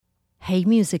Hey,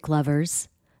 music lovers.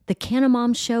 The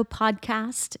Canamom Show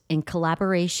podcast, in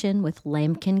collaboration with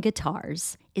Lambkin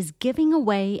Guitars, is giving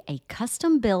away a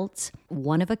custom-built,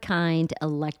 one-of-a-kind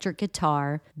electric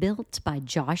guitar built by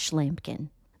Josh Lambkin.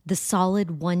 The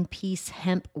solid one-piece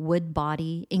hemp wood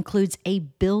body includes a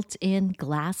built-in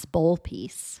glass bowl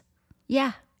piece.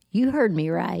 Yeah, you heard me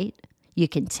right. You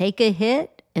can take a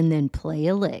hit and then play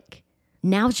a lick.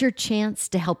 Now's your chance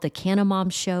to help the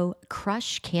Canamom Show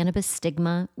crush cannabis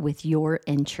stigma with your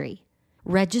entry.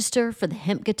 Register for the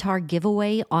hemp guitar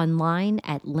giveaway online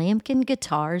at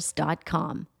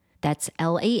lambkinguitars.com. That's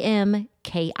LAMKIN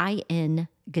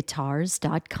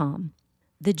guitars.com.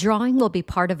 The drawing will be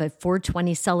part of a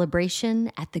 420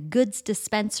 celebration at the Goods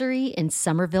Dispensary in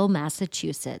Somerville,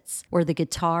 Massachusetts, where the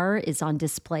guitar is on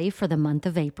display for the month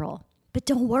of April. But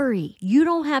don't worry, you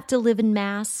don't have to live in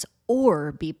Mass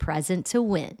or be present to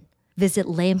win. Visit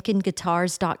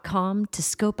lambkinguitars.com to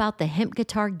scope out the hemp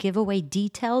guitar giveaway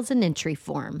details and entry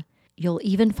form. You'll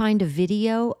even find a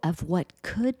video of what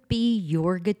could be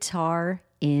your guitar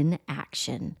in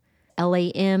action.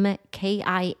 LAMKIN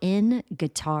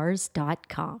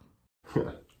guitars.com.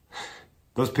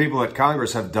 Those people at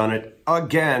Congress have done it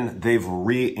again. They've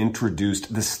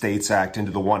reintroduced the States Act into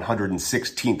the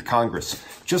 116th Congress,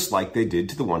 just like they did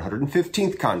to the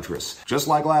 115th Congress. Just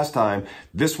like last time,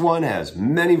 this one has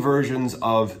many versions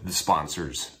of the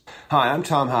sponsors. Hi, I'm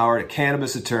Tom Howard, a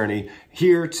cannabis attorney,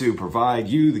 here to provide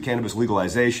you the cannabis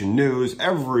legalization news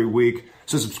every week.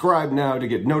 So subscribe now to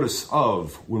get notice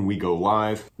of when we go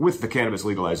live with the cannabis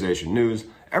legalization news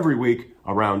every week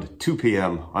around 2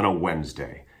 p.m. on a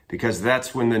Wednesday. Because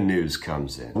that's when the news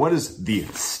comes in. What does the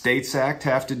States Act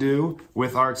have to do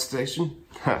with ArtStation?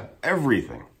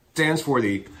 Everything. It stands for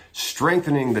the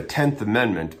Strengthening the 10th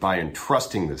Amendment by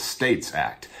Entrusting the States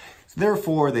Act.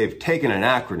 Therefore, they've taken an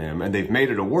acronym and they've made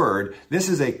it a word. This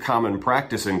is a common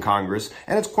practice in Congress,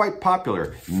 and it's quite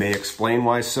popular. It may explain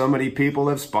why so many people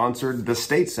have sponsored the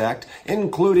States Act,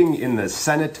 including in the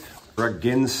Senate,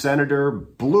 again, Senator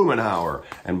Blumenauer.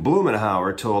 And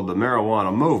Blumenauer told the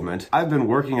marijuana movement, "I've been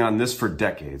working on this for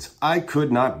decades. I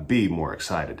could not be more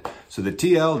excited." So the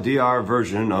TLDR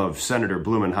version of Senator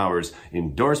Blumenauer's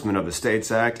endorsement of the States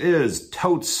Act is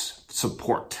totes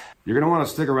support. You're going to want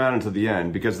to stick around until the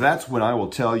end, because that's when I will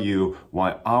tell you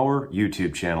why our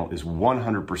YouTube channel is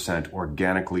 100%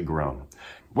 organically grown.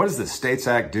 What does the States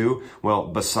Act do? Well,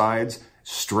 besides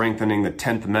strengthening the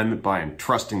 10th Amendment by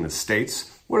entrusting the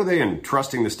states, what are they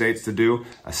entrusting the states to do?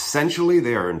 Essentially,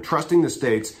 they are entrusting the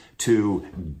states to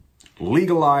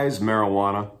legalize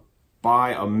marijuana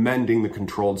by amending the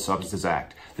Controlled Substances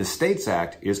Act. The States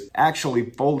Act is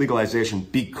actually full legalization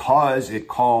because it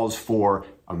calls for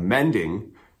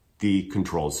amending the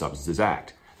Controlled Substances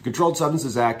Act. The Controlled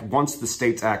Substances Act, once the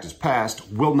States Act is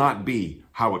passed, will not be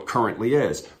how it currently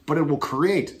is, but it will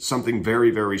create something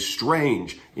very, very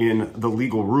strange in the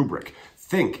legal rubric.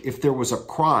 Think if there was a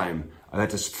crime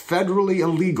that is federally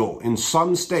illegal in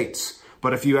some states,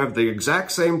 but if you have the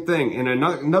exact same thing in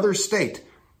another state,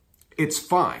 it's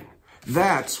fine.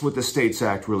 That's what the States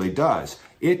Act really does.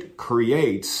 It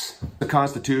creates a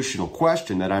constitutional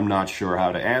question that I'm not sure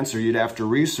how to answer. You'd have to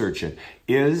research it.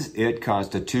 Is it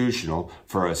constitutional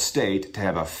for a state to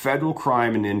have a federal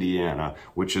crime in Indiana,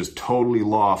 which is totally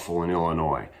lawful in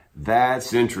Illinois?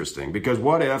 That's interesting, because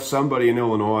what if somebody in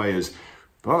Illinois is,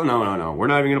 well, no. We're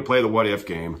not even going to play the what if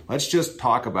game. Let's just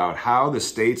talk about how the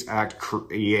States Act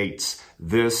creates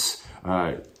this,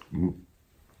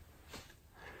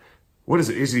 what is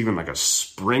it? Is it even like a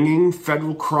springing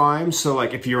federal crime? So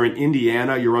like if you're in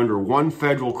Indiana, you're under one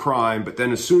federal crime, but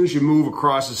then as soon as you move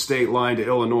across the state line to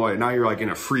Illinois, now you're like in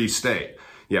a free state.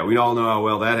 Yeah, we all know how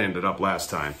well that ended up last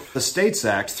time. The States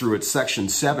Act, through its Section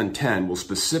 710, will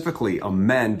specifically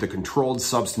amend the Controlled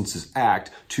Substances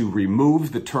Act to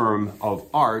remove the term of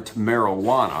art,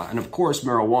 marijuana. And of course,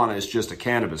 marijuana is just a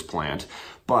cannabis plant,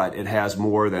 but it has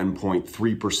more than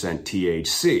 0.3%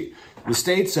 THC. The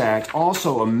States Act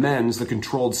also amends the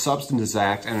Controlled Substances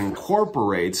Act and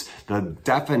incorporates the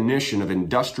definition of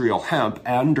industrial hemp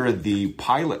under the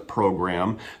pilot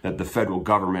program that the federal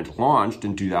government launched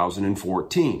in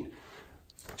 2014.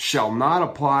 Shall not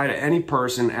apply to any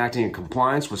person acting in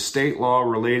compliance with state law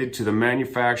related to the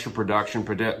manufacture, production,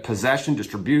 possession,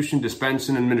 distribution,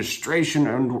 dispensing, administration,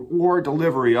 or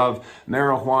delivery of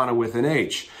marijuana with an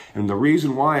H. And the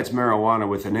reason why it's marijuana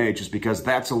with an H is because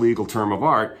that's a legal term of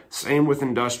art. Same with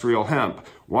industrial hemp.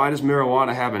 Why does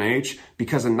marijuana have an H?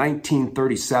 Because in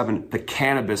 1937, the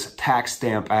Cannabis Tax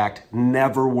Stamp Act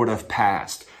never would have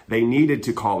passed. They needed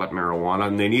to call it marijuana,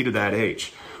 and they needed that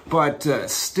H. But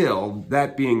still,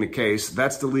 that being the case,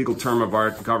 that's the legal term of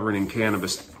art governing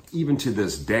cannabis even to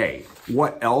this day.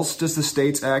 What else does the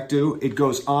States Act do? It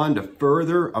goes on to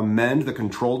further amend the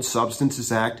Controlled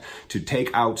Substances Act to take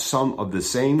out some of the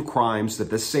same crimes that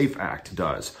the SAFE Act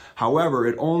does. However,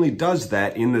 it only does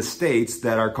that in the states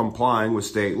that are complying with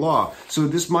state law. So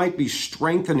this might be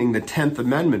strengthening the 10th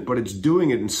Amendment, but it's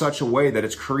doing it in such a way that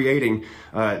it's creating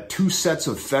two sets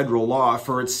of federal law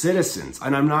for its citizens.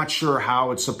 And I'm not sure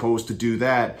how it's supposed to do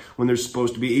that when there's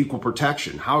supposed to be equal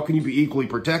protection. How can you be equally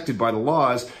protected by the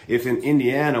laws if in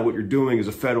Indiana what you're doing is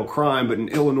a federal crime, but in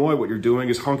Illinois what you're doing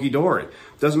is hunky-dory?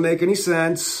 Doesn't make any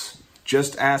sense.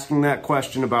 Just asking that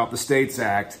question about the States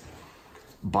Act.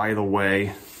 By the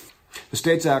way, the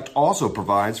States Act also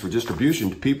provides for distribution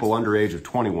to people under age of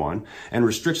 21 and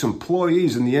restricts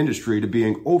employees in the industry to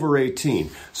being over 18.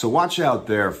 So watch out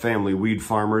there, family weed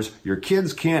farmers. Your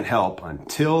kids can't help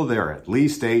until they're at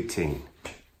least 18.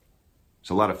 There's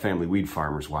a lot of family weed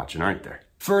farmers watching, aren't there?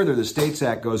 Further, the States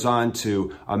Act goes on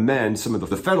to amend some of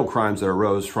the federal crimes that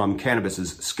arose from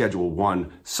cannabis's Schedule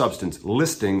 1 substance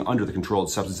listing under the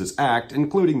Controlled Substances Act,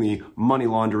 including the money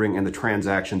laundering and the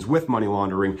transactions with money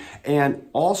laundering, and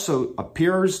also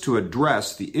appears to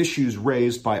address the issues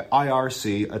raised by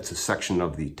IRC. It's a section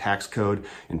of the tax code,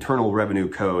 Internal Revenue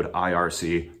Code,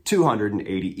 IRC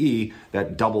 280E,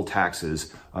 that double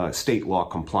taxes state law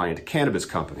compliant cannabis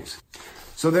companies.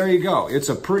 So there you go. It's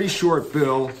a pretty short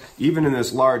bill. Even in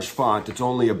this large font, it's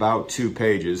only about 2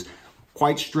 pages.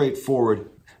 Quite straightforward.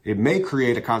 It may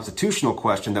create a constitutional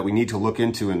question that we need to look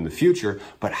into in the future,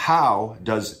 but how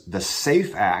does the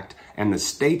SAFE Act and the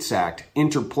States Act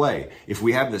interplay? If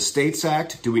we have the States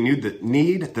Act, do we need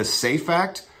the SAFE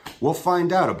Act? We'll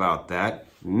find out about that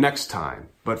next time.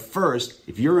 But first,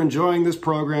 if you're enjoying this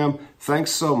program, thanks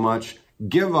so much.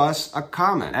 Give us a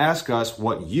comment. Ask us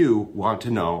what you want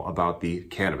to know about the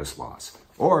cannabis laws.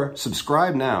 Or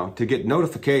subscribe now to get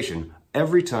notification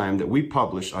every time that we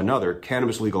publish another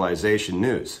cannabis legalization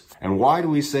news. And why do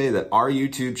we say that our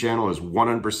YouTube channel is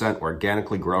 100%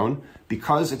 organically grown?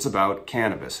 Because it's about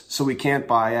cannabis, so we can't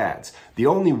buy ads. The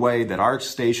only way that our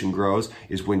station grows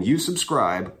is when you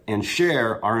subscribe and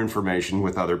share our information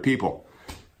with other people.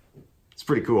 It's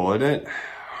pretty cool, isn't it?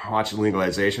 Watching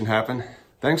legalization happen.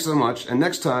 Thanks so much, and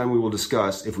next time we will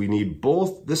discuss if we need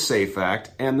both the SAFE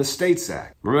Act and the States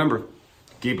Act. Remember,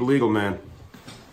 keep it legal, man.